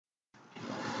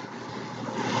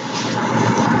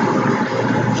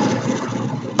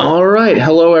right,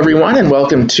 hello everyone, and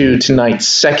welcome to tonight's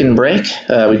second break.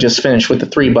 We just finished with the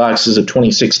 3 boxes of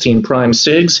 2016 Prime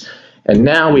SIGs, and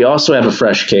now we also have a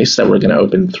fresh case that we're going to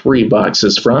open 3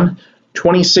 boxes from.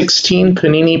 2016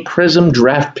 Panini Prizm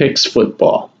Draft Picks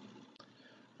Football.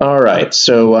 All right,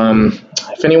 so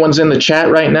if anyone's in the chat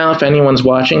right now, if anyone's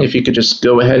watching, if you could just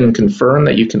go ahead and confirm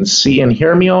that you can see and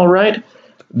hear me all right,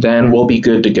 then we'll be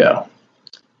good to go.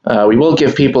 We will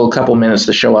give people a couple minutes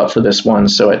to show up for this one,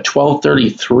 so at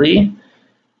 12:33,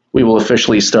 we will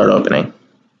officially start opening.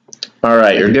 All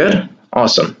right, you're good?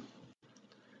 Awesome.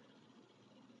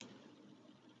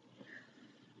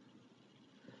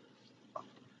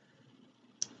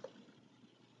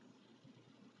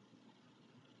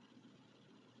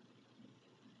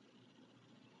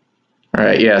 All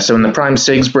right, yeah, so in the Prime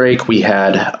SIGs break, we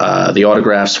had the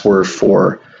autographs were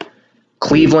for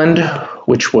Cleveland,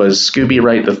 which was Scooby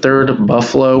Wright III,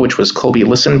 Buffalo, which was Colby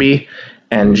Listenby,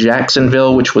 and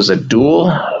Jacksonville, which was a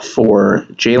duel for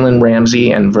Jalen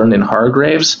Ramsey and Vernon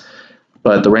Hargraves,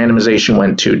 but the randomization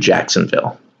went to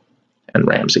Jacksonville and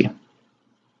Ramsey.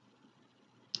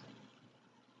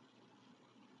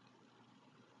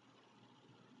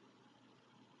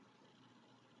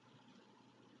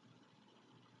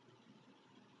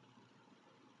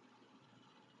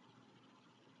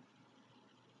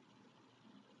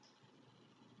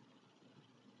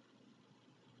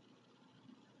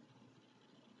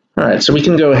 All right, so we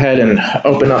can go ahead and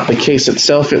open up the case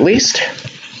itself at least.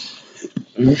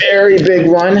 Very big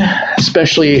one,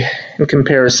 especially in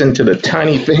comparison to the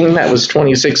tiny thing that was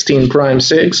 2016 Prime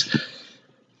SIGs.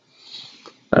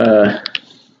 Just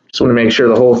want to make sure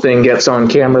the whole thing gets on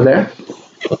camera there.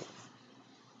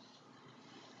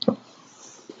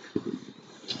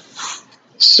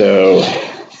 So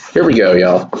here we go,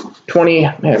 y'all.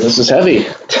 Man, this is heavy.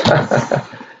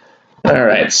 All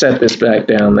right, set this back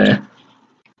down there.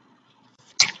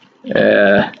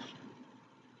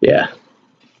 Yeah.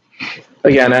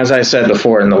 Again, as I said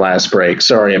before in the last break,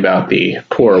 sorry about the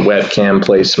poor webcam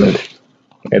placement.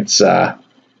 It's a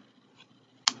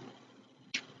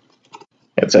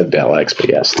Dell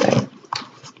XPS thing.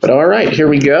 But all right, here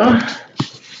we go.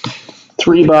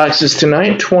 3 boxes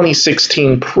tonight,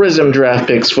 2016 Prizm Draft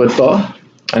Picks Football.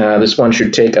 This one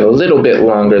should take a little bit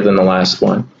longer than the last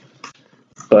one.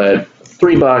 But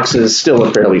 3 boxes, still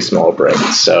a fairly small break,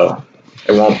 so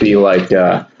it won't be like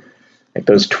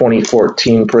those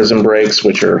 2014 Prizm breaks,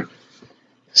 which are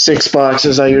 6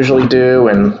 boxes I usually do,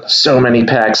 and so many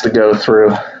packs to go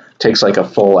through. It takes like a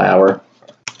full hour.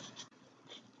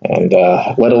 And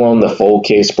let alone the full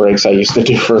case breaks I used to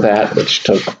do for that, which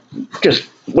took just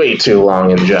way too long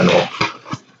in general.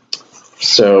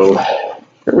 So,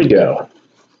 here we go.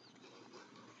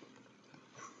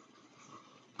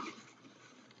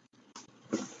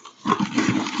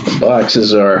 The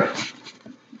boxes are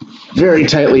very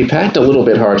tightly packed, a little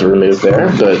bit hard to remove there,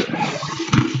 but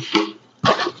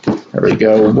there we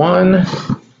go. 1,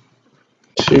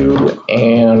 2,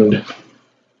 and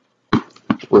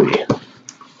 3.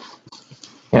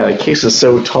 Yeah, the case is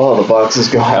so tall, the boxes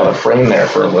go out of frame there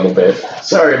for a little bit.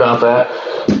 Sorry about that.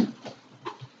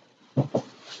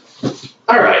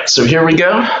 All right, so here we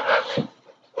go.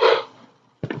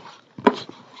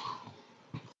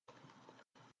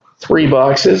 Three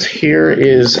boxes. Here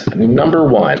is number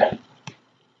 1.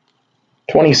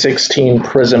 2016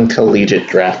 Prizm Collegiate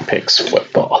Draft Picks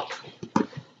Football.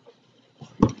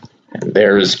 And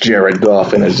there's Jared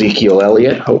Goff and Ezekiel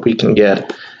Elliott. Hope we can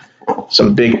get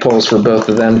some big pulls for both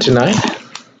of them tonight.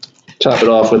 Top it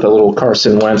off with a little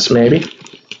Carson Wentz, maybe.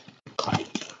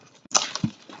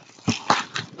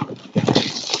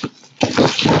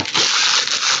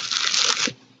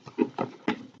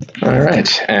 All right,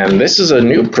 and this is a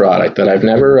new product that I've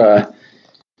never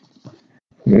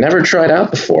tried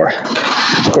out before.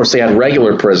 Of course, they had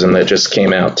regular Prizm that just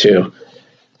came out too,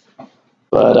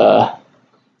 but I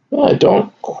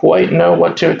don't quite know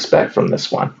what to expect from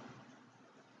this one.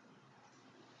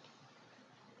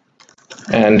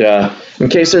 And in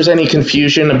case there's any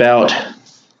confusion about,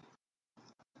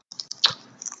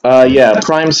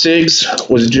 Prime SIGs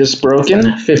was just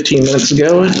broken 15 minutes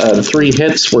ago. The 3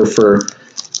 hits were for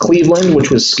Cleveland,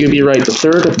 which was Scooby Wright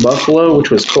III, Buffalo,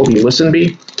 which was Colby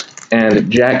Listenby,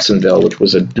 and Jacksonville, which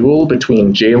was a duel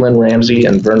between Jalen Ramsey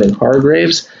and Vernon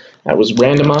Hargraves. That was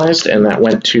randomized, and that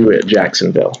went to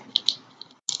Jacksonville.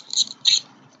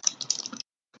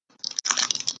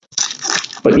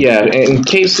 But yeah, in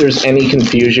case there's any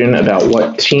confusion about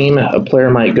what team a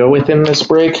player might go with in this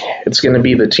break, it's going to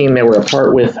be the team they were a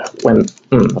part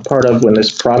of when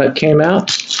this product came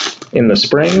out in the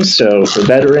spring. So for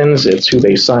veterans, it's who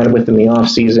they signed with in the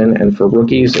offseason, and for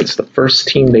rookies, it's the first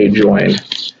team they joined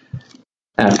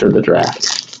after the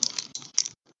draft.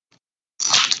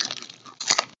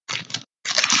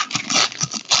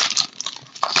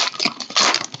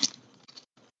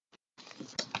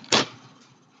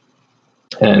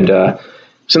 And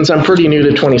since I'm pretty new to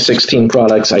 2016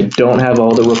 products, I don't have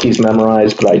all the rookies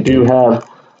memorized, but I do have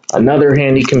another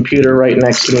handy computer right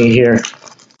next to me here.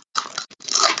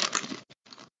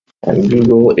 And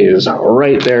Google is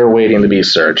right there waiting to be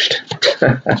searched.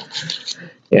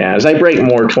 Yeah, as I break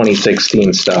more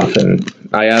 2016 stuff, and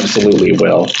I absolutely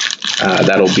will,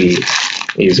 that'll be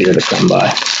easier to come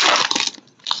by.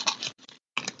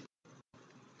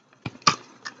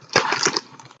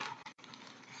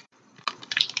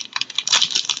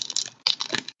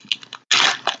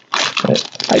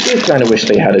 I do kind of wish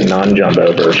they had a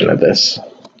non-jumbo version of this.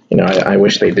 You know, I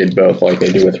wish they did both like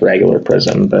they do with regular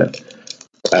Prizm, but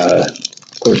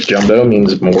of course jumbo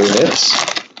means more hits,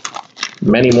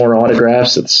 many more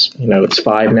autographs. It's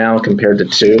 5 now compared to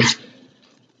 2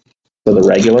 for the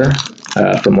regular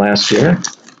from last year,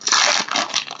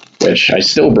 which I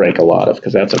still break a lot of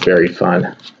because that's a very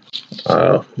fun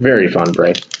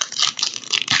break.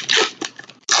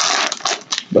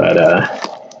 But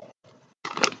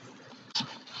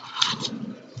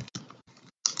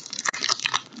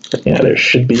yeah, there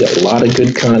should be a lot of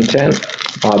good content.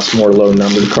 Lots more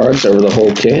low-numbered cards over the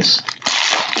whole case.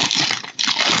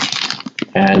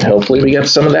 And hopefully we get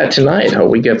some of that tonight. Hope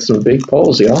we get some big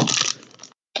pulls, y'all.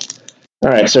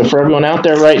 Alright, so for everyone out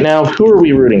there right now, who are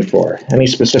we rooting for? Any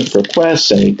specific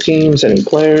requests, any teams, any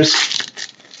players?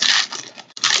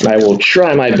 And I will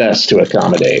try my best to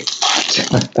accommodate.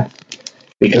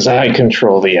 Because I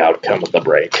control the outcome of the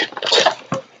break.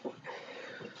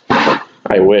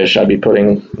 I wish I'd be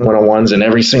putting 101s in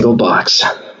every single box.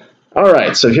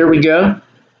 Alright, so here we go.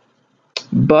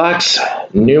 Box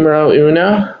numero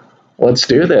uno. Let's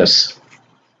do this.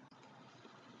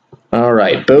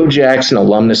 Alright, Bo Jackson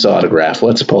alumnus autograph.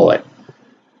 Let's pull it.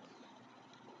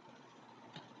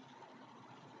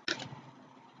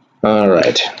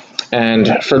 Alright,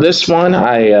 and for this one,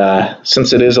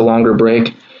 since it is a longer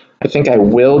break, I think I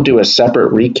will do a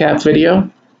separate recap video.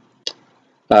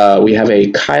 We have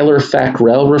a Kyler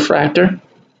Fackrell refractor.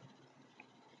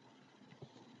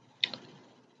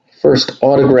 First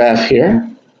autograph here.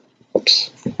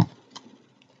 Oops.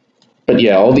 But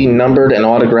yeah, all the numbered and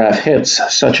autograph hits,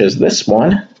 such as this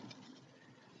one. Here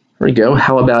we go.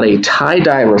 How about a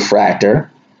tie-dye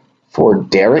refractor for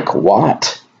Derek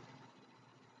Watt?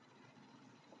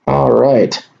 All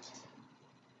right.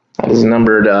 That is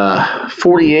numbered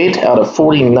 48 out of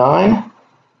 49.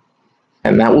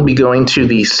 And that will be going to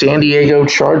the San Diego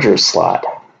Chargers slot.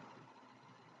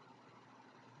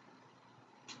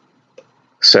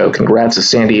 So congrats to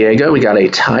San Diego. We got a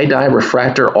tie-dye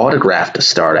refractor autograph to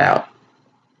start out.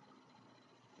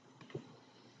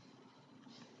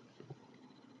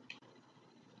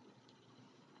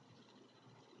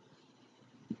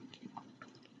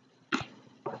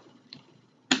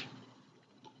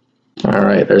 All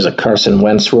right, there's a Carson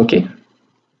Wentz rookie.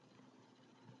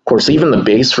 Of course, even the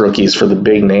base rookies for the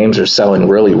big names are selling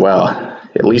really well,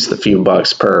 at least a few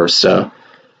bucks per. So,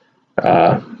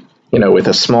 with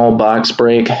a small box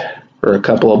break or a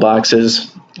couple of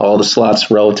boxes, all the slots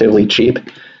relatively cheap,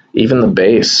 even the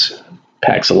base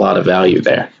packs a lot of value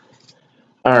there.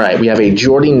 All right, we have a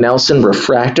Jordy Nelson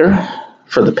refractor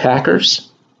for the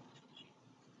Packers.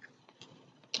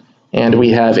 And we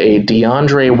have a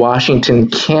DeAndre Washington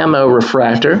camo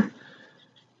refractor.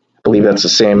 I believe that's the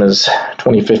same as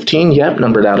 2015. Yep,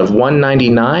 numbered out of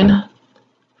 199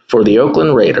 for the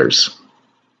Oakland Raiders.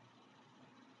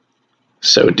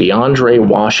 So DeAndre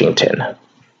Washington,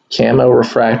 camo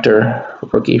refractor,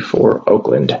 rookie for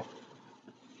Oakland.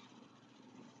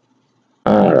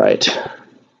 All right.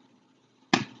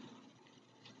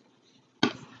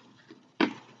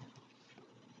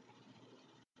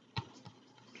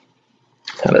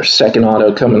 And our second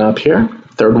auto coming up here.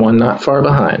 Third one not far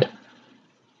behind.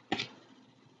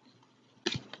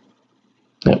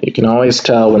 Now, you can always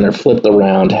tell when they're flipped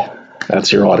around.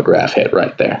 That's your autograph hit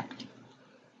right there.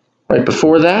 Right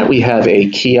before that, we have a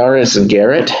Kiaris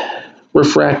Garrett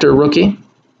refractor rookie.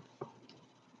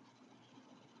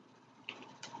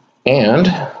 And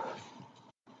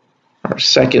our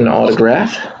second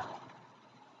autograph.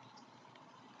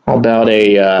 How about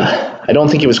I don't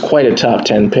think he was quite a top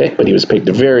 10 pick, but he was picked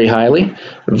very highly.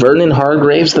 Vernon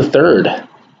Hargreaves III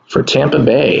for Tampa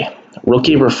Bay.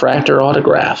 Rookie refractor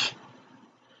autograph.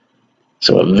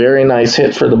 So a very nice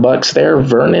hit for the Bucs there.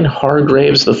 Vernon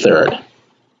Hargreaves III.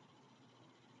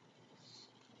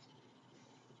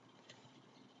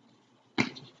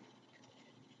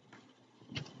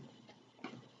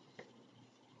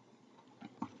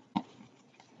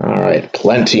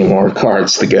 plenty more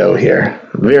cards to go here.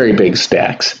 Very big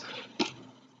stacks.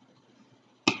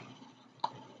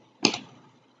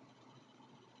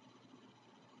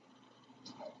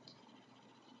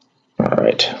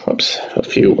 Alright, whoops, a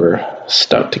few were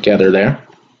stuck together there.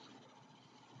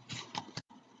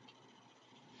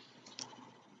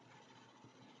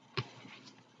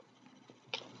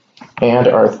 And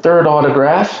our third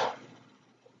autograph.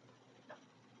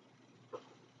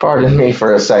 Pardon me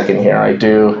for a second here, I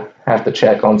do have to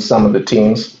check on some of the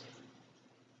teams.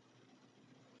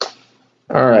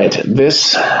 Alright,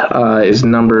 this is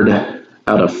numbered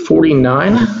out of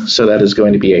 49, so that is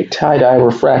going to be a tie-dye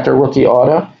refractor rookie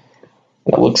auto.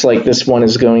 It looks like this one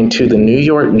is going to the New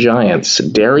York Giants,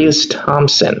 Darian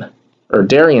Thompson,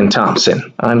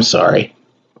 I'm sorry.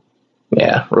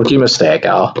 Yeah, rookie mistake,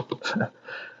 I'll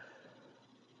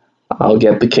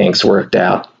get the kinks worked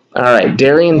out. Alright,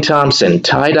 Darian Thompson,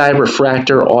 tie-dye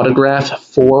refractor autograph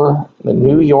for the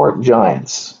New York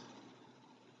Giants.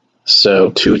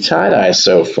 So 2 tie-dyes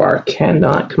so far,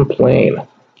 cannot complain.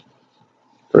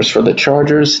 First for the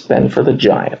Chargers, then for the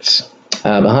Giants.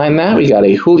 Behind that, we got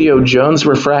a Julio Jones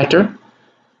refractor,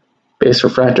 base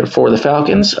refractor for the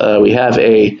Falcons. We have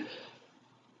a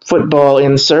football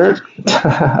insert,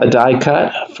 a die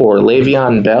cut for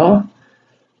Le'Veon Bell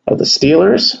of the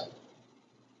Steelers.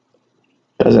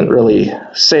 Doesn't really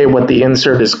say what the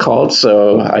insert is called,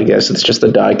 so I guess it's just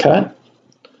a die cut.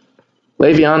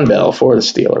 Le'Veon Bell for the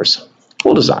Steelers.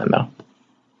 Cool design, though.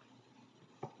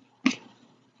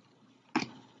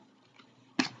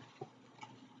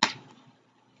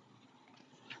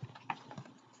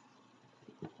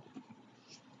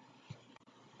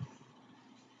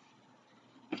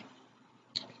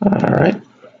 All right.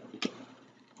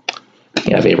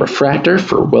 We have a refractor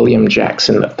for William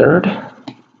Jackson III,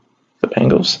 the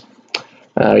Bengals.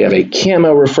 We have a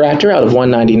camo refractor out of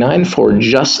 199 for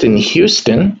Justin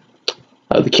Houston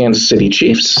of the Kansas City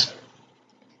Chiefs.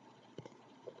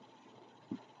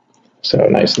 So a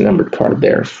nice numbered card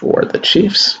there for the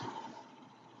Chiefs.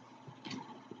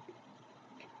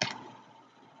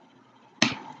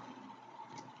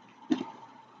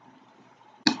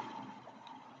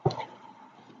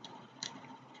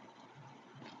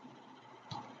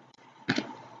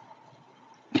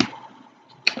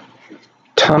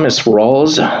 Thomas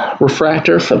Rawls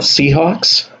refractor for the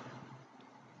Seahawks.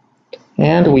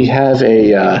 And we have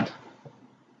a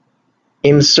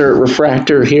insert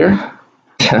refractor here.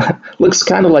 Looks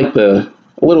kind of like a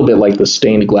little bit like the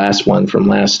stained glass one from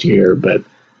last year, but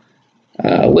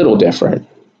a little different.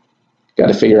 Got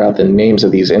to figure out the names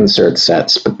of these insert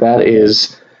sets, but that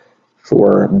is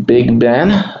for Big Ben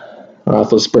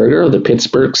Roethlisberger of the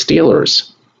Pittsburgh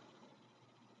Steelers.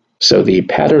 So the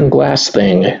pattern glass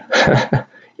thing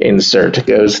insert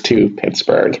goes to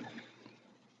Pittsburgh.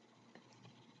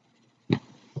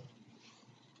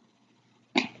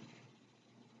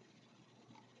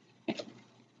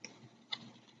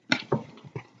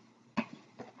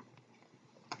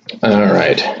 All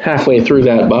right, halfway through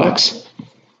that box.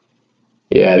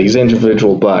 Yeah, these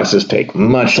individual boxes take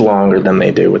much longer than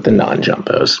they do with the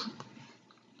non-jumbos.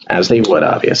 As they would,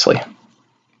 obviously.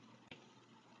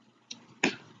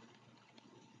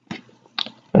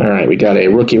 All right, we got a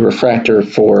rookie refractor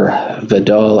for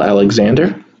Vidal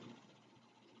Alexander.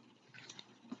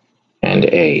 And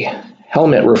a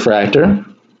helmet refractor.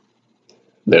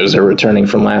 Those are returning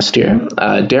from last year.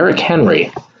 Derrick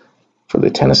Henry for the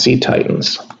Tennessee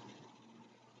Titans.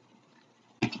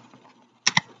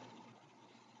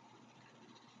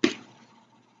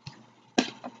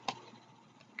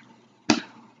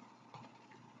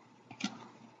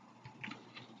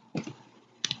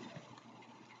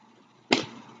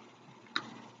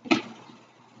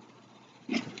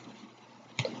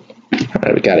 All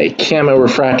right, we got a camo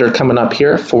refractor coming up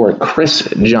here for Chris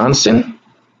Johnson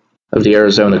of the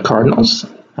Arizona Cardinals.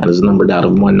 That is numbered out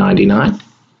of 199.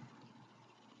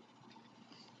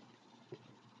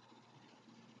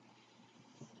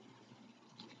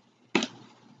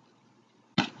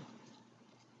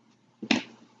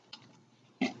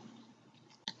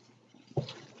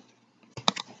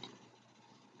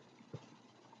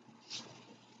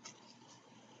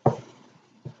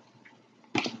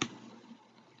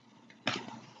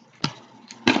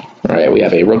 All right, we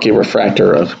have a rookie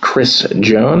refractor of Chris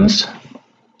Jones.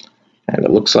 And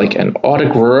it looks like an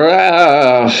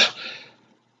autograph.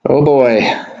 Oh boy.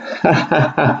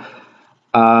 I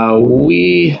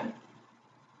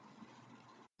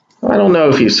don't know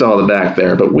if you saw the back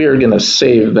there, but we're going to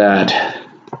save that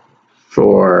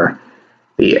for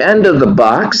the end of the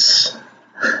box.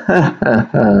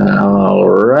 All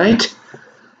right.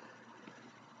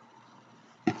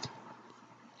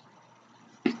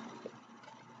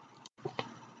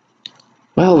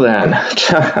 Well then,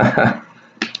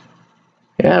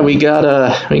 yeah, we got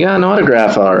an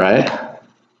autograph, all right.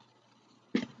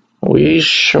 We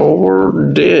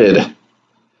sure did.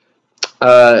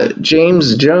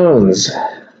 James Jones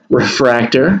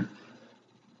refractor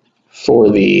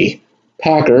for the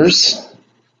Packers.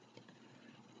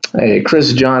 A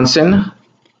Chris Johnson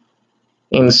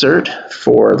insert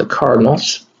for the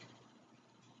Cardinals.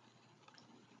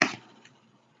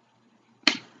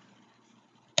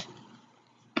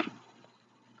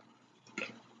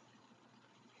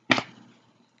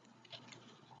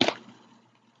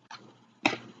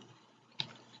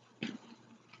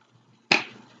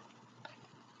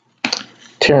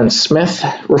 Terrence Smith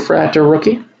refractor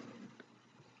rookie.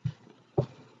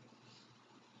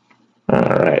 All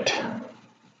right.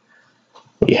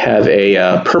 We have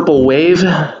a Purple Wave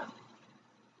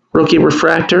rookie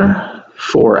refractor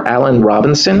for Allen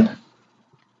Robinson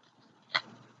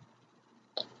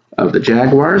of the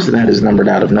Jaguars. That is numbered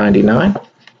out of 99.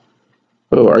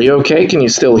 Oh, are you okay? Can you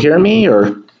still hear me,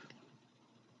 or?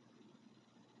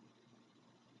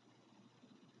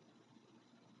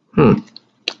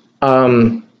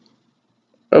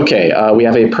 Okay, we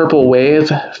have a Purple Wave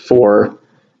for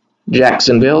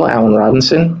Jacksonville, Allen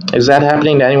Robinson. Is that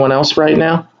happening to anyone else right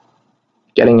now?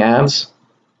 Getting ads?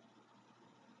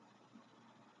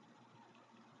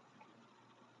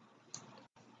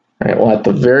 All right, well, at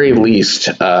the very least,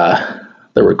 the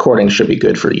recording should be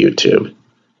good for YouTube.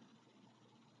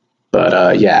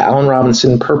 But yeah, Allen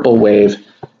Robinson, Purple Wave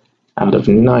out of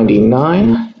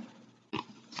 99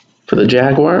 for the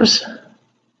Jaguars.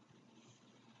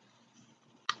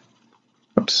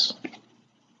 Oops.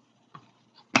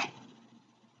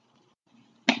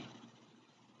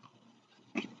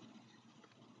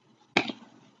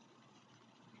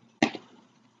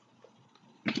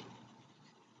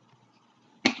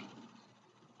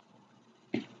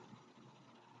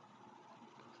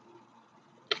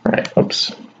 All right,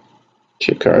 oops.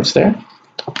 2 cards there.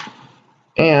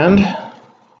 And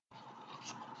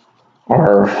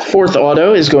our 4th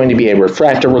auto is going to be a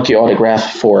refractor rookie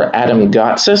autograph for Adam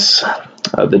Gotsis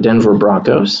of the Denver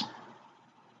Broncos.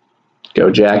 Go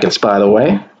Jackets, by the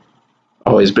way.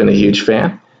 Always been a huge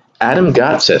fan. Adam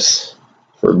Gotsis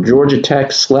for Georgia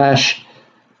Tech /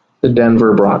 the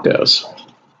Denver Broncos.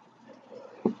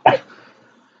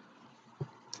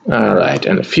 All right,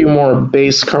 and a few more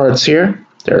base cards here.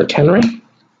 Derrick Henry.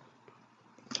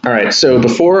 All right, so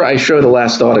before I show the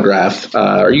last autograph,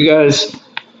 are you guys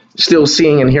still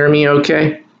seeing and hearing me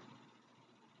okay?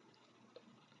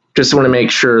 Just want to make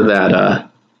sure that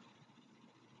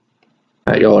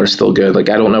that y'all are still good. Like,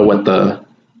 I don't know what the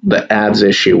ads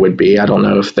issue would be. I don't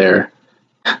know if they're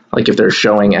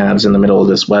showing ads in the middle of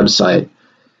this website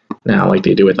now, like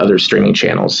they do with other streaming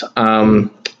channels.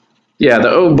 Yeah, the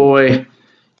oh boy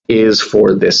is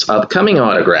for this upcoming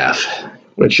autograph,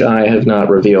 which I have not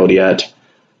revealed yet.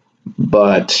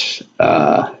 But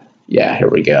yeah, here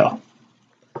we go.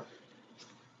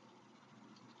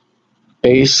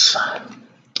 Base,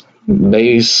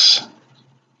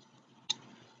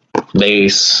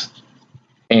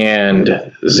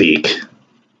 and Zeke.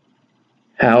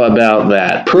 How about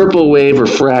that? Purple Wave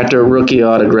refractor rookie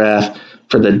autograph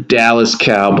for the Dallas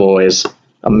Cowboys,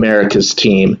 America's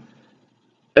team,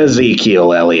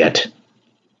 Ezekiel Elliott.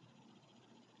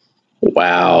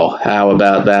 Wow, how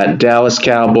about that? Dallas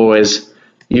Cowboys,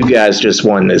 you guys just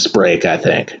won this break, I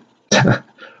think.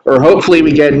 Or hopefully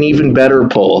we get an even better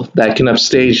pull that can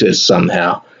upstage this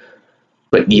somehow.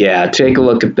 But yeah, take a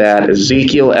look at that.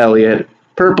 Ezekiel Elliott,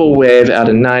 Purple Wave out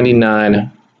of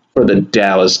 99 for the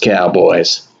Dallas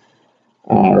Cowboys.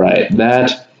 All right,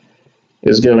 that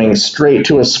is going straight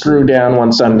to a screw down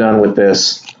once I'm done with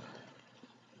this.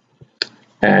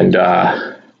 And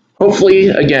hopefully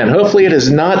it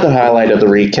is not the highlight of the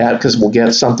recap because we'll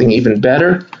get something even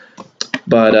better.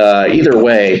 But either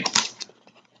way,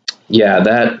 yeah,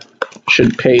 that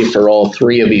should pay for all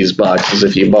 3 of these boxes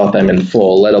if you bought them in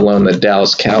full, let alone the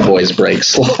Dallas Cowboys break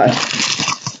slot.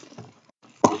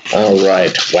 All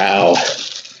right, wow.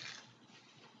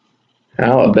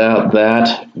 How about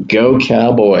that? Go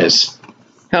Cowboys.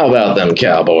 How about them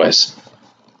Cowboys?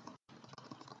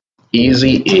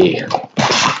 Easy E.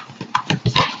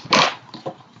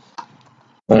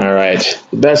 All right.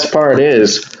 The best part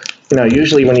is,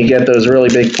 usually when you get those really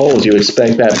big pulls, you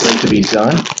expect that break to be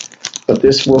done. But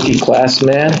this rookie class,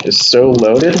 man, is so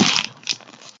loaded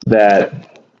that,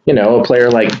 a player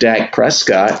like Dak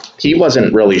Prescott, he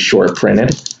wasn't really short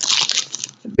printed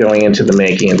going into the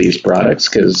making of these products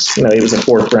because, he was a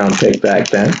 4th round pick back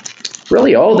then.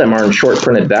 Really, all of them aren't short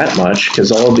printed that much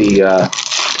because all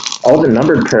the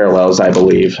numbered parallels, I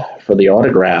believe, for the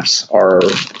autographs are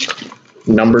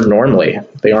numbered normally.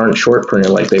 They aren't short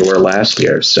printed like they were last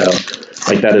year. So,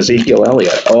 like that Ezekiel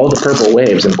Elliott, all the purple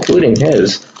waves, including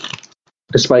his,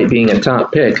 despite being a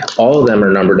top pick, all of them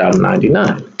are numbered out of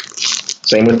 99.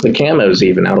 Same with the camos,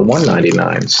 even out of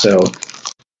 199. So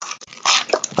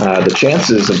the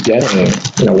chances of getting,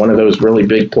 one of those really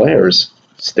big players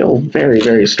still very,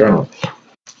 very strong.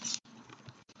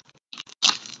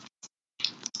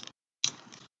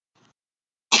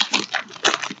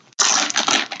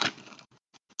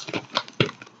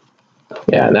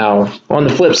 Yeah, now on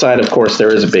the flip side, of course,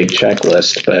 there is a big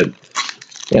checklist, but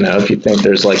if you think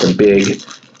there's like a big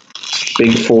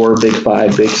 4, big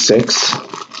 5, big 6,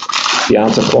 the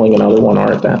odds of pulling another one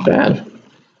aren't that bad.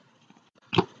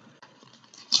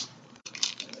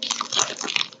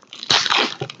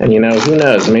 And who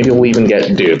knows? Maybe we'll even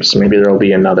get dupes. Maybe there'll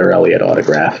be another Elliott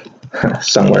autograph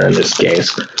somewhere in this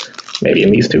case. Maybe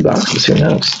in these 2 boxes. Who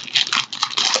knows?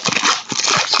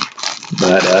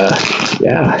 But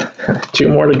yeah, 2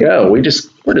 more to go. We're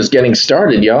just getting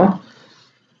started, y'all.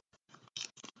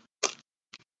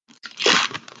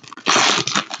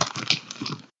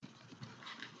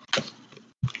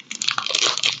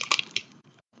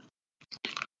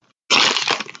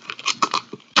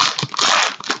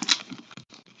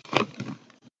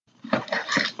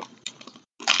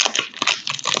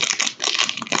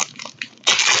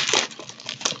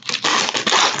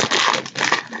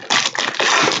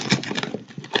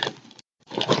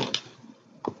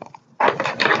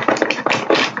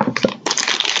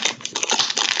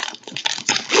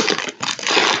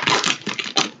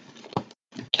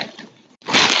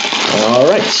 All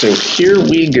right, so here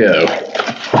we go.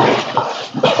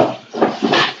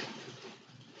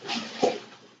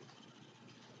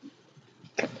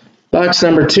 Box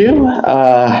number 2.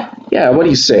 Yeah, what do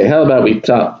you say? How about we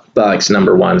top box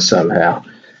number 1 somehow?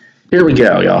 Here we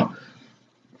go, y'all.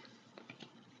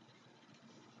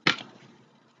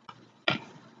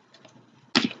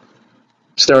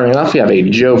 Starting off, we have a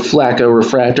Joe Flacco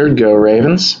refractor, go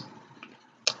Ravens.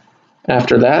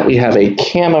 After that, we have a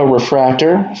camo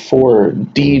refractor for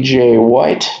DJ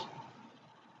White,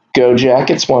 go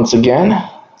Jackets once again. I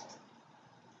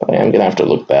am going to have to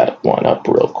look that one up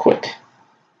real quick.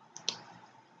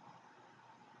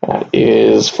 That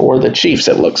is for the Chiefs,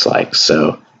 it looks like.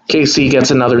 So KC gets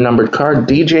another numbered card,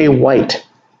 DJ White,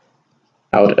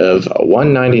 out of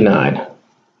 199.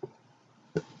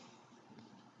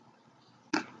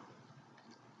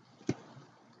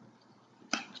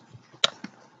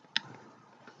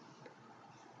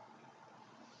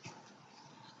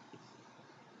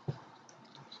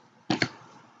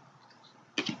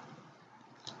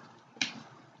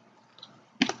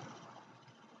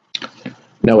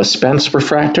 Noah Spence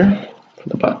refractor for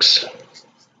the Bucks.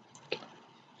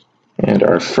 And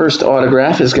our first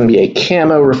autograph is going to be a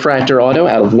camo refractor auto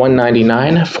out of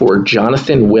 199 for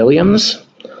Jonathan Williams,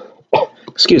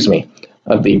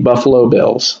 of the Buffalo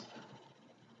Bills.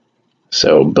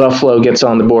 So Buffalo gets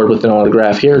on the board with an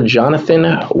autograph here,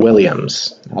 Jonathan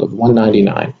Williams out of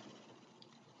 199.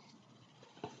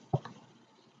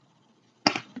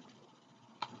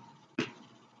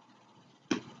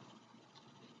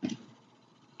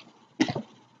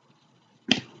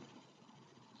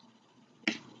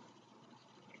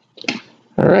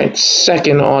 All right,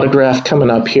 second autograph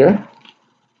coming up here.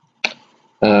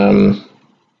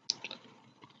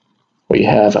 We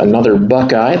have another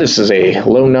Buckeye. This is a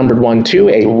low-numbered one, too.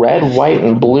 A red, white,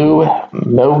 and blue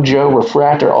Mojo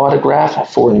refractor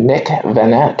autograph for Nick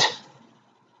Vanette.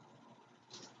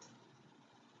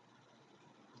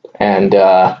 And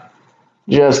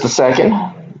just a second,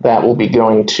 that will be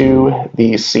going to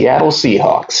the Seattle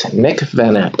Seahawks. Nick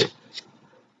Vanette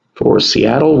for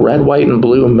Seattle, red, white, and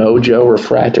blue Mojo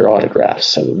refractor autograph.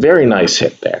 So very nice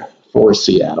hit there for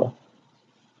Seattle.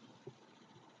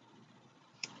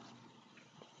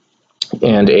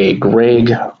 And a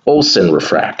Greg Olsen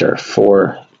refractor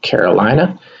for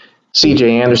Carolina.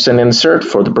 C.J. Anderson insert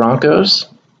for the Broncos.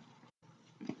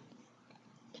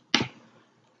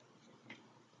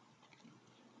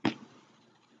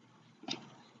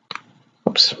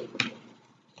 Oops.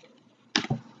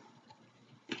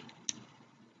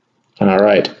 All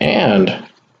right, and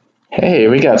hey,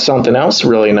 we got something else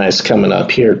really nice coming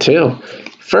up here too.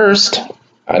 First,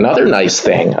 another nice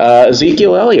thing.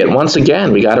 Ezekiel Elliott, once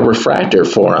again, we got a refractor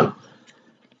for him.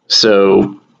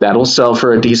 So that'll sell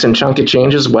for a decent chunk of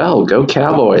change as well. Go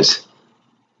Cowboys.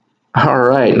 All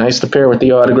right, nice to pair with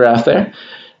the autograph there.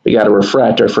 We got a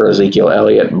refractor for Ezekiel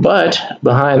Elliott, but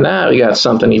behind that, we got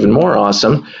something even more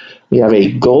awesome. We have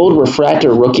a gold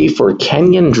refractor rookie for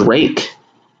Kenyon Drake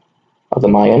of the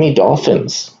Miami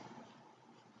Dolphins.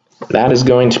 That is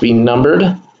going to be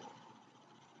numbered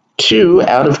 2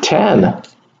 out of 10.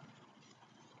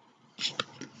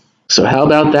 So how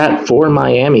about that for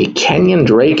Miami? Kenyon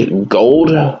Drake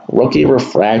Gold Rookie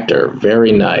Refractor.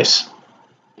 Very nice.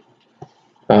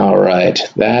 All right,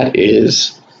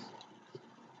 this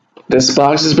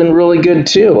box has been really good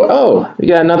too. Oh, we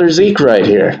got another Zeke right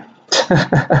here.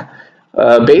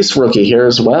 Base rookie here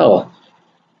as well.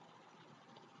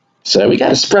 So we got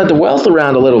to spread the wealth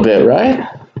around a little bit, right?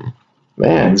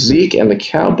 Man, Zeke and the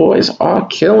Cowboys are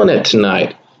killing it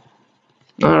tonight.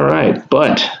 All right,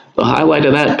 but the highlight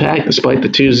of that pack, despite the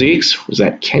 2 Zekes, was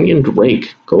that Kenyon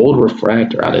Drake Gold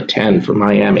Refractor out of 10 for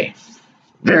Miami.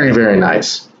 Very, very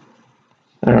nice.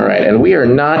 All right, and we are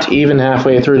not even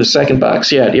halfway through the second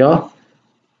box yet, y'all.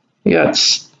 We got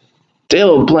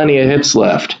still plenty of hits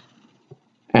left.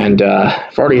 And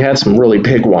I've already had some really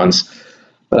big ones,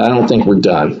 but I don't think we're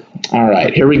done. All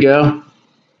right, here we go.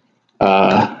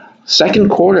 Second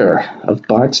quarter of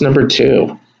box number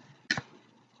 2.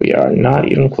 We are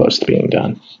not even close to being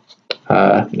done.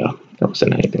 No, there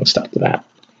wasn't anything stuck to that.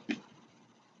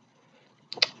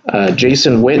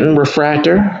 Jason Witten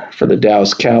refractor for the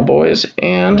Dallas Cowboys,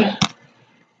 and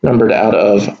numbered out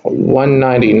of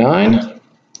 199.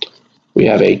 We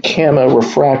have a camo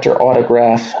refractor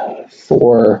autograph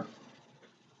for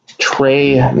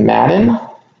Trey Madden.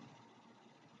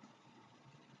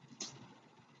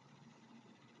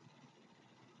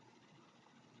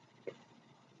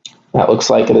 That looks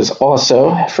like it is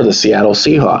also for the Seattle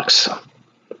Seahawks.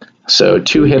 So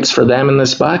 2 hits for them in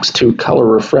this box, 2 color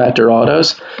refractor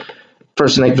autos.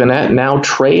 First Nick Vannett, now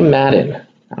Trey Madden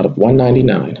out of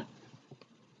 199.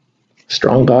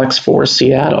 Strong box for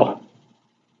Seattle.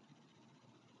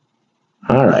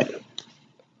 All right.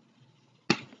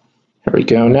 Here we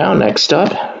go now. Next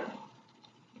up.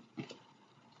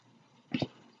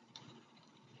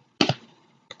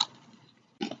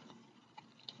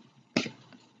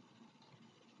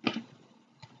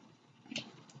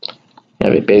 We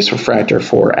have a base refractor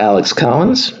for Alex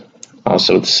Collins,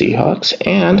 also the Seahawks.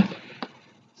 And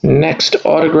next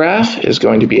autograph is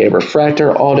going to be a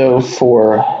refractor auto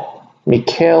for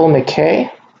Mikael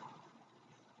McKay.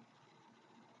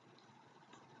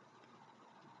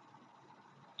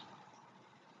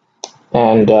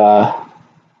 And that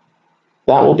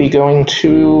will be going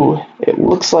to, it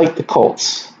looks like the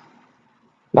Colts.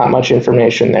 Not much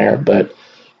information there, but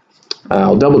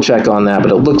I'll double check on that,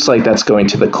 but it looks like that's going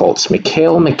to the Colts.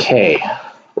 Mikael McKay,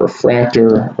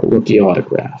 refractor rookie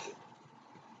autograph.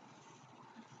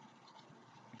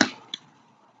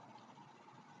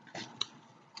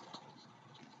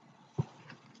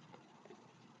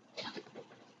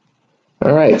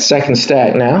 All right, second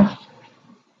stack now.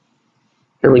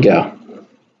 Here we go.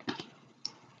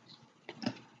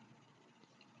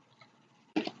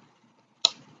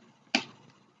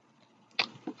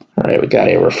 All right, we got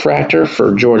a refractor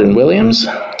for Jordan Williams,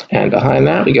 and behind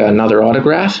that we got another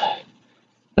autograph,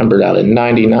 numbered out at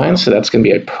 99, so that's going to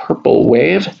be a purple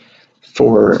wave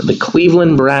for the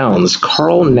Cleveland Browns,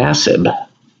 Carl Nassib.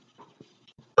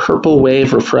 Purple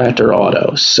wave refractor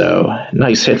auto, so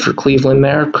nice hit for Cleveland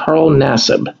there, Carl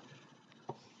Nassib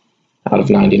out of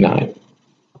 99.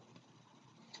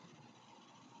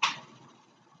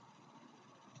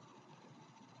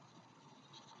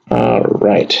 All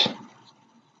right.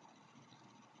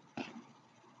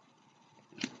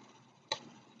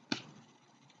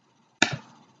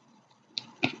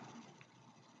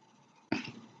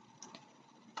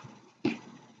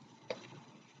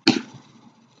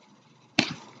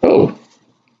 Oh,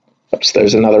 oops,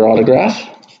 there's another autograph.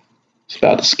 Just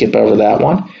about to skip over that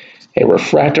one. A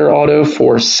refractor auto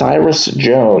for Cyrus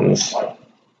Jones.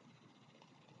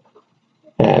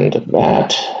 And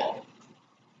that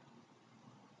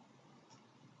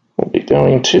will be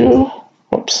going to,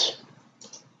 whoops,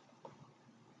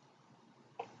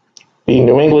 the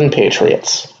New England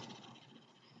Patriots.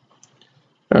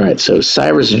 All right, so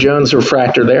Cyrus Jones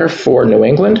refractor there for New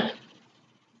England.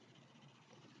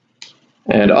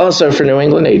 And also for New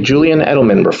England, a Julian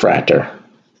Edelman refractor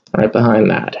right behind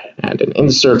that. And an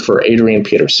insert for Adrian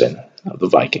Peterson of the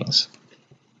Vikings.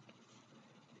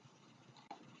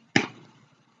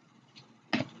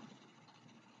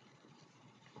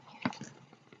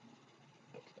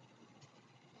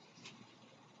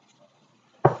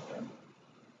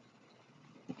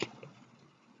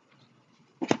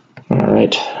 All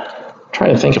right,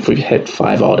 trying to think if we've hit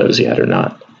 5 autos yet or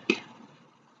not.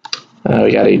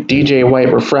 We got a DJ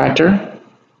White refractor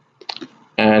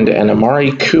and an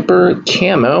Amari Cooper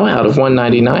camo out of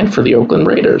 199 for the Oakland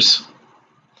Raiders.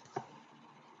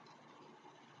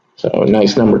 So a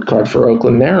nice numbered card for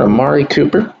Oakland there, Amari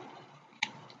Cooper.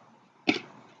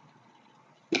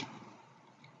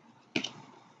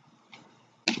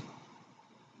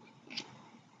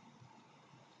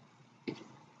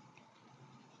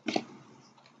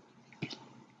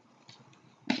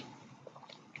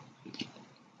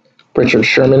 Richard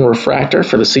Sherman refractor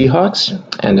for the Seahawks,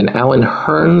 and an Allen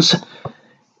Hurns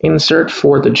insert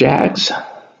for the Jags.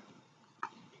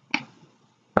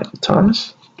 Michael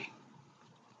Thomas.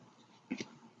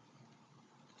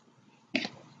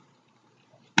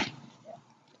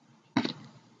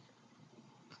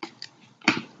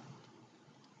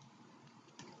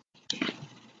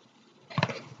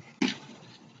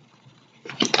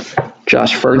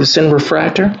 Josh Ferguson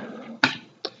refractor.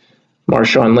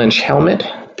 Marshawn Lynch helmet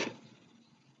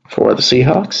for the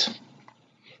Seahawks.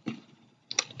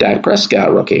 Dak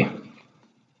Prescott rookie.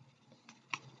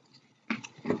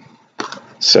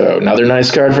 So another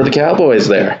nice card for the Cowboys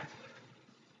there.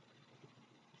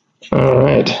 All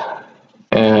right.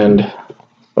 And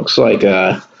looks like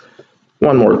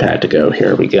one more pack to go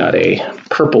here. We got a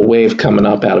Purple Wave coming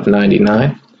up out of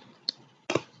 99.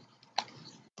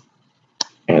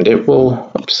 And it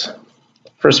will,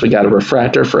 first we got a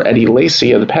refractor for Eddie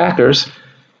Lacy of the Packers.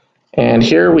 And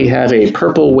here we have a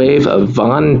Purple Wave of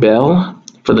Von Bell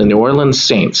for the New Orleans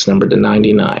Saints, numbered to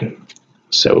 99.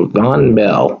 So Von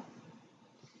Bell,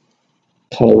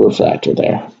 color refractor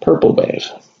there, Purple Wave.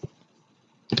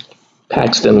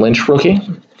 Paxton Lynch rookie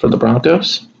for the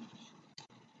Broncos.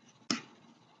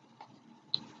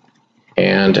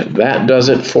 And that does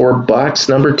it for box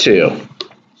number 2.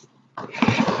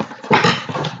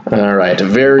 All right, a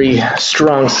very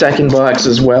strong second box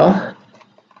as well.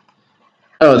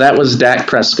 Oh, that was Dak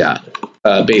Prescott,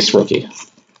 base rookie.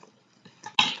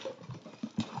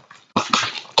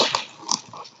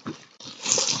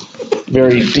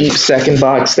 Very deep second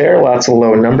box there, lots of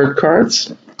low numbered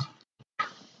cards.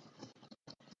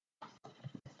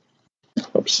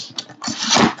 Oops.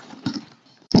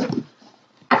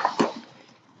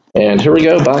 And here we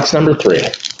go, box number 3.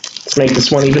 Let's make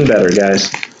this one even better, guys.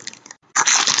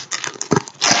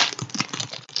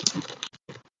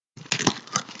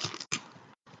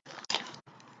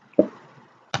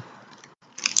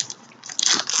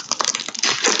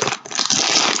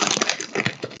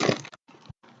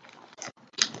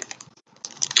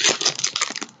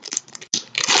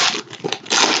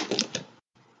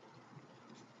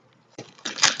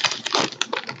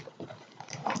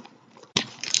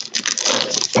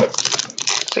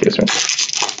 Excuse me.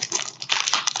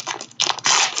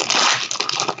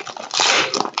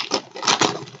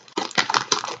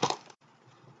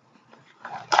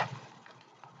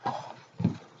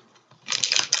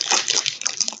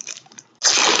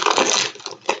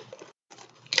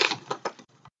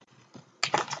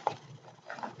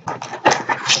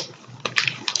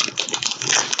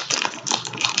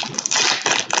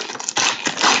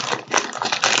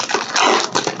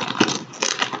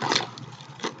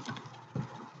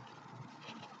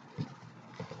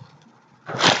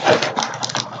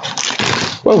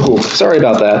 Whoa, sorry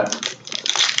about that.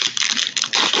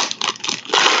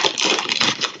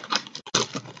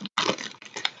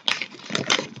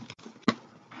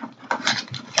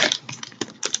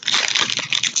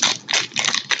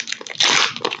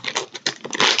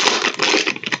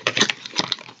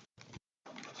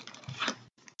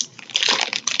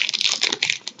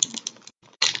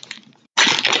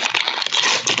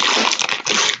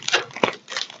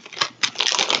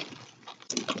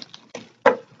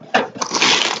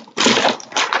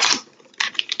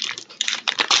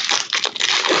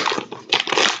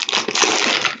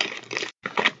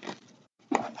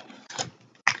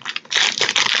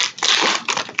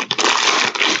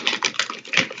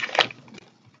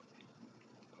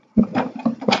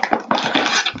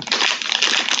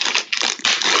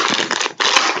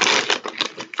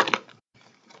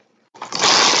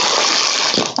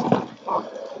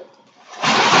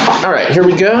 All right, here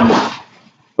we go.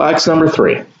 Box number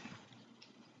 3.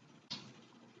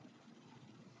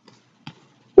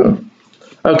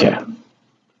 Okay.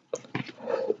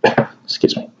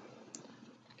 Excuse me.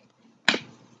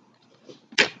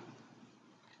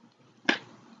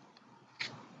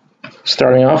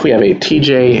 Starting off, we have a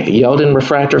TJ Yeldon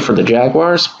refractor for the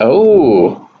Jaguars.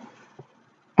 Oh,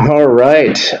 all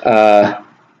right.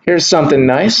 Here's something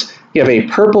nice. You have a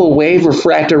Purple Wave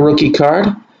refractor rookie card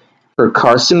for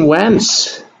Carson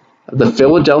Wentz of the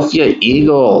Philadelphia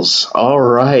Eagles. All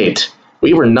right.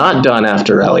 We were not done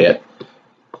after Elliott.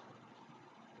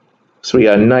 So we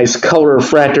got a nice color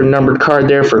refractor numbered card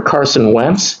there for Carson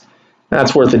Wentz.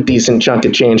 That's worth a decent chunk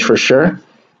of change for sure.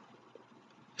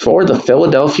 For the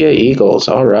Philadelphia Eagles.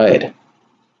 All right.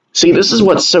 See, this is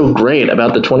what's so great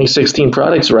about the 2016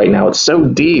 products right now. It's so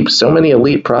deep, so many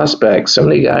elite prospects, so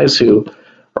many guys who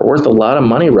are worth a lot of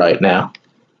money right now.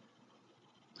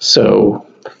 So,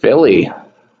 Philly.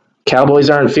 Cowboys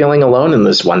aren't feeling alone in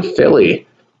this one. Philly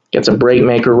gets a break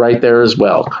maker right there as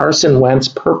well. Carson Wentz,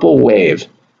 Purple Wave.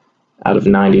 out of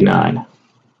 99.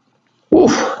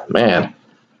 Woof, man.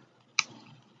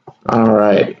 All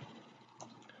right.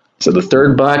 So the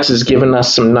third box is giving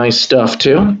us some nice stuff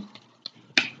too.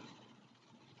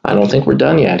 I don't think we're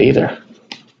done yet either.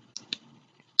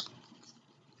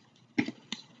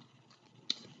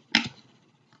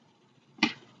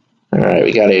 All right,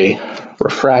 we got a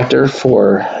refractor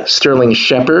for Sterling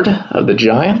Shepard of the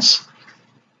Giants.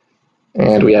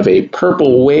 And we have a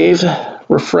Purple Wave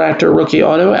refractor rookie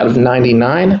auto out of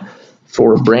 99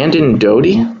 for Brandon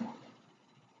Doty.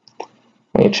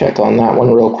 Let me check on that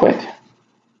one real quick.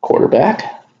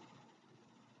 Quarterback.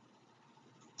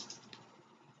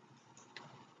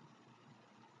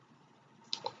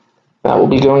 That will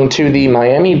be going to the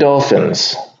Miami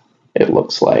Dolphins, it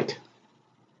looks like.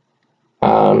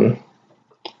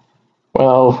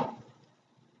 Well,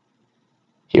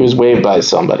 he was waived by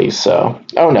somebody, so...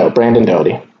 Oh no, Brandon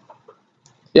Doty.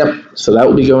 Yep, so that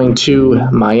will be going to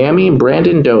Miami,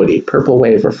 Brandon Doty, Purple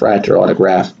Wave refractor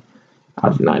autograph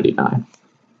out of 99.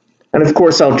 And of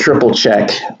course, I'll triple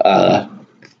check,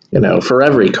 for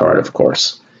every card, of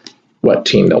course, what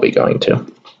team they'll be going to.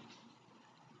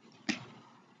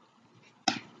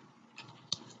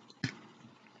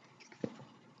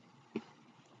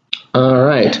 All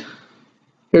right.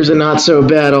 Here's a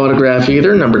not-so-bad autograph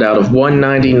either, numbered out of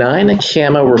 199, a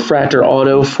camo refractor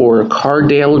auto for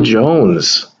Cardale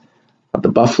Jones of the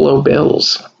Buffalo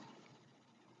Bills.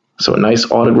 So a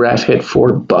nice autograph hit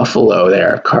for Buffalo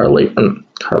there, Cardale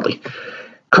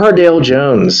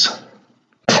Jones.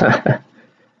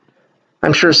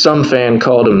 I'm sure some fan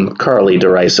called him Carly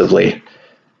derisively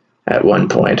at one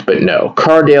point, but no,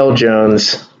 Cardale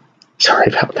Jones. Sorry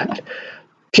about that.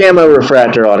 Camo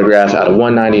refractor autograph out of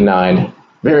 199.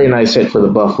 Very nice hit for the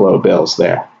Buffalo Bills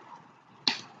there.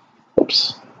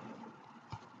 Oops.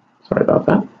 Sorry about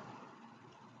that.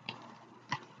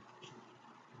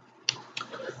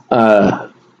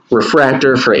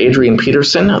 Refractor for Adrian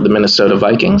Peterson of the Minnesota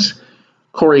Vikings.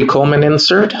 Corey Coleman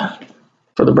insert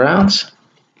for the Browns.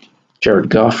 Jared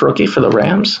Goff rookie for the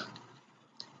Rams.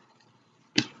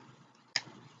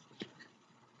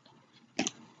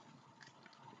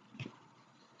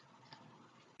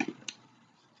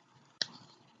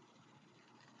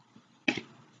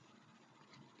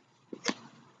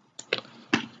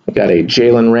 We got a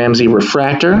Jalen Ramsey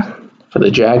refractor for the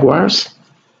Jaguars.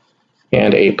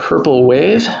 And a Purple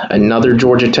Wave, another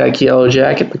Georgia Tech Yellow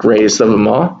Jacket, the greatest of them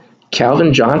all.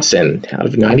 Calvin Johnson out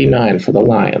of 99 for the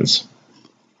Lions.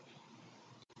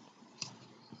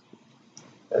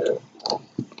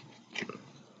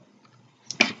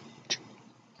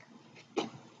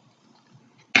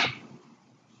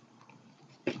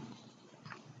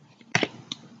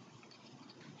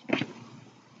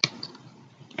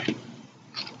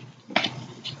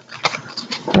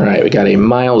 All right, we got a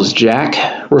Miles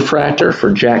Jack refractor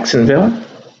for Jacksonville.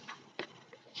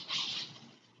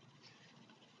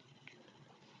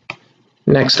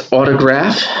 Next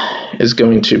autograph is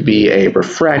going to be a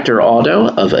refractor auto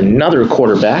of another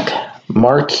quarterback,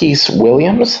 Marquise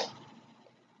Williams.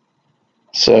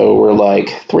 So we're like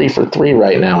 3 for 3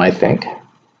 right now, I think,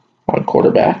 on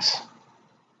quarterbacks.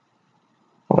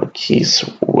 Marquise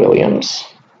Williams.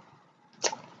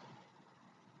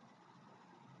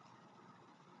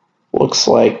 Looks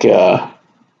like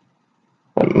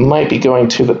it might be going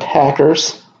to the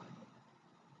Packers.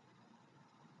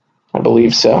 I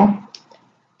believe so.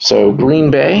 So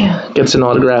Green Bay gets an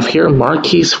autograph here.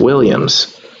 Marquise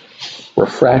Williams,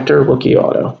 refractor rookie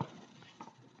auto.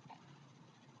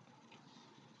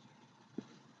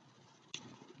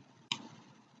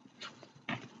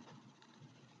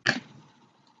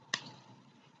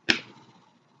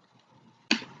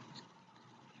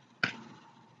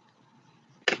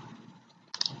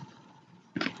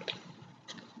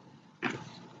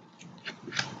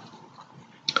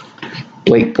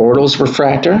 Blake Bortles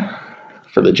refractor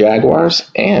for the Jaguars,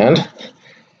 and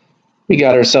we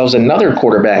got ourselves another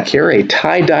quarterback here, a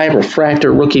tie-dye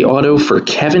refractor rookie auto for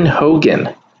Kevin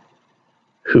Hogan,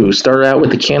 who started out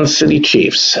with the Kansas City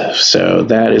Chiefs. So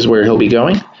that is where he'll be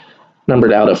going.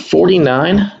 Numbered out of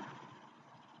 49.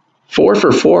 4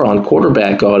 for 4 on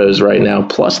quarterback autos right now,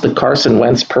 plus the Carson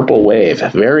Wentz Purple Wave.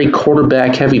 Very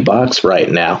quarterback-heavy box right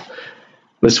now.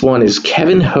 This one is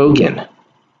Kevin Hogan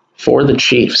for the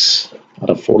Chiefs out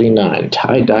of 49.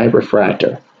 Tie-dye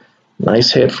refractor.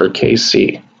 Nice hit for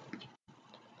KC.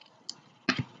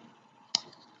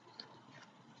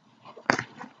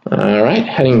 All right,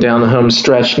 heading down the home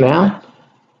stretch now.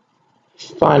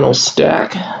 Final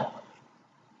stack.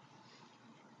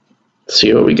 Let's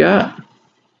see what we got.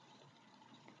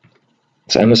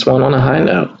 Let's end this one on a high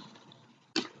note.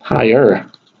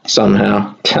 Higher.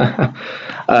 somehow.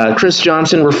 Chris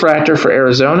Johnson refractor for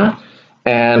Arizona.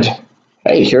 And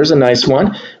hey, here's a nice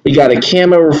one. We got a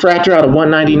camo refractor out of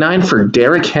 199 for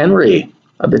Derrick Henry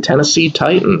of the Tennessee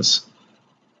Titans.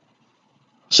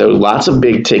 So lots of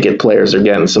big ticket players are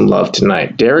getting some love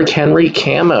tonight. Derrick Henry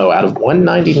camo out of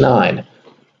 199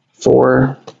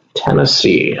 for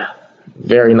Tennessee.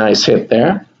 Very nice hit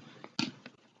there.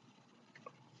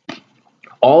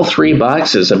 All three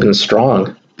boxes have been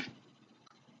strong.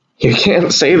 You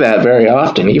can't say that very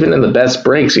often. Even in the best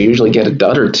breaks, you usually get a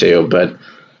dud or two, but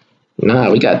nah,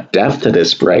 we got depth to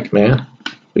this break, man.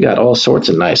 We got all sorts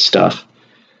of nice stuff.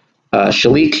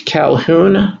 Shalik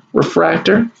Calhoun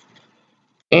refractor.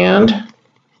 And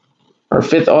our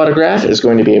fifth autograph is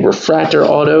going to be a refractor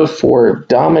auto for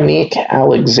Dominique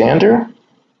Alexander.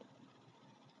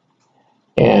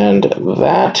 And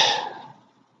that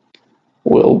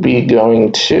will be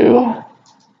going to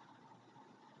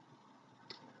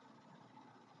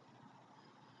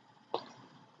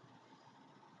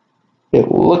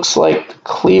it looks like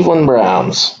Cleveland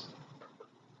Browns.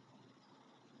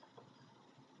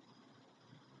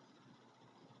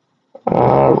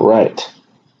 All right.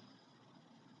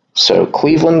 So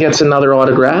Cleveland gets another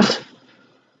autograph.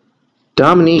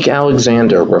 Dominique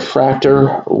Alexander,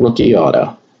 refractor rookie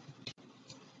auto.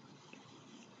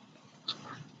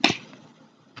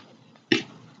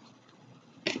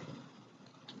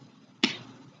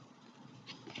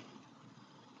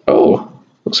 Oh,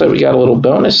 looks like we got a little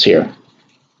bonus here.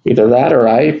 Either that or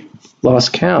I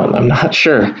lost count. I'm not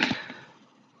sure.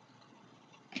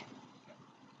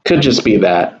 Could just be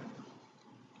that.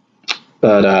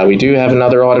 But we do have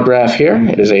another autograph here.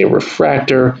 It is a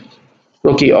refractor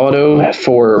rookie auto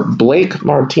for Blake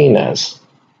Martinez.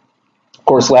 Of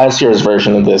course, last year's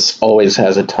version of this always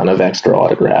has a ton of extra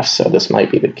autographs, so this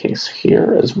might be the case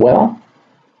here as well.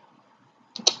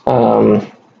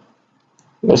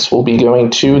 This will be going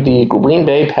to the Green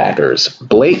Bay Packers.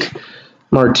 Blake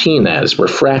Martinez,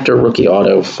 refractor rookie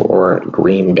auto for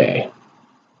Green Bay.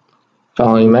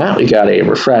 Following that, we got a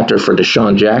refractor for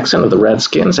Deshaun Jackson of the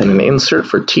Redskins and an insert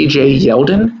for TJ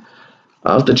Yeldon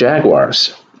of the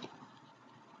Jaguars.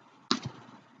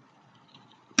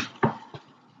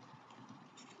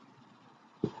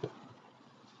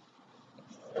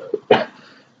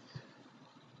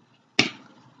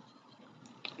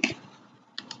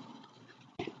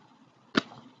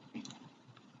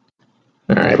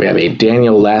 All right, we have a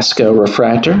Daniel Lasco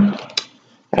refractor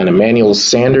and Emmanuel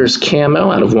Sanders camo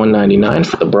out of 199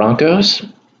 for the Broncos.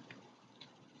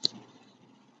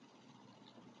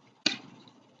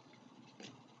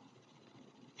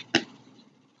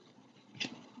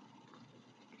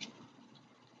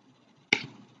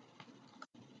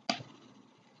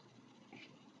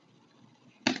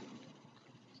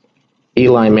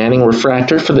 Eli Manning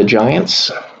refractor for the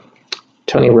Giants.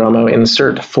 Tony Romo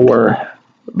insert for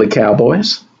the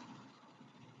Cowboys.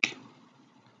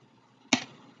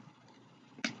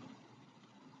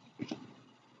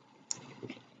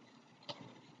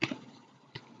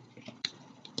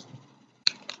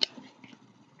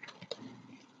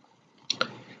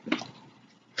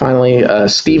 Finally,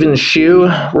 Stephen Shue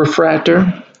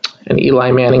refractor, an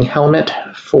Eli Manning helmet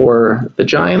for the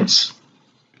Giants,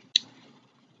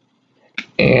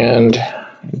 and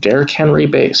Derrick Henry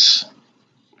base.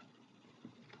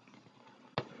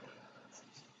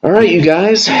 All right, you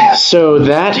guys, so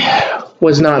that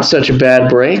was not such a bad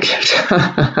break.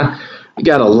 We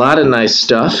got a lot of nice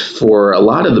stuff for a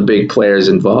lot of the big players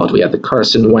involved. We had the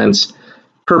Carson Wentz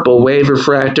Purple Wave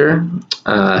refractor,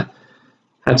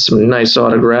 had some nice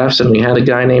autographs, and we had a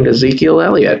guy named Ezekiel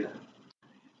Elliott.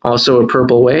 Also a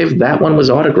Purple Wave. That one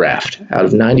was autographed out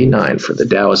of 99 for the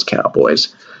Dallas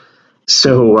Cowboys.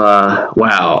 So,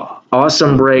 wow,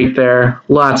 awesome break there.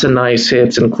 Lots of nice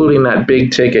hits, including that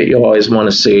big ticket you always want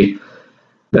to see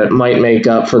that might make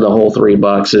up for the whole 3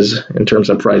 boxes in terms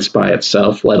of price by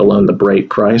itself, let alone the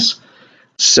break price.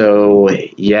 So,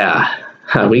 yeah,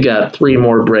 we got 3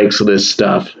 more breaks of this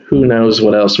stuff. Who knows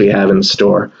what else we have in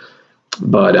store.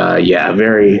 But, yeah,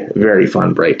 very, very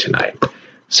fun break tonight.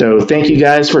 So thank you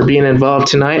guys for being involved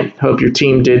tonight. Hope your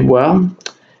team did well.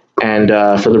 And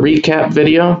for the recap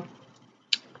video,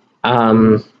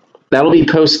 that'll be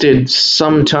posted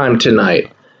sometime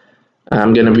tonight.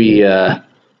 I'm going to be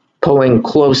pulling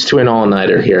close to an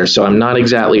all-nighter here, so I'm not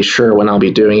exactly sure when I'll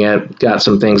be doing it. Got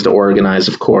some things to organize,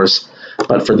 of course.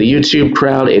 But for the YouTube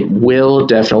crowd, it will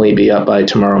definitely be up by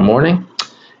tomorrow morning.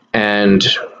 And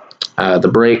the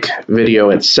break video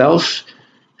itself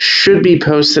should be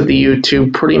posted to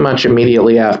YouTube pretty much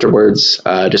immediately afterwards.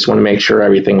 Just want to make sure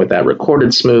everything with that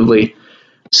recorded smoothly.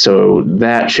 So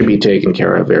that should be taken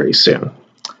care of very soon.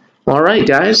 All right,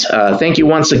 guys. Thank you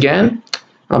once again.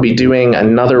 I'll be doing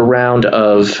another round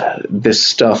of this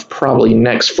stuff probably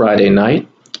next Friday night.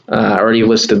 I already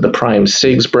listed the Prime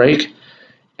Sigs break,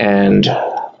 and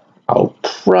I'll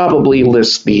probably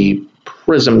list the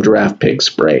Prizm Draft Picks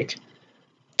break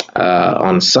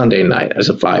on Sunday night as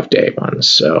a 5-day one.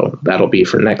 So that'll be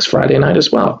for next Friday night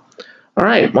as well. All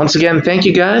right. Once again, thank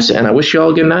you guys, and I wish you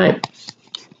all a good night.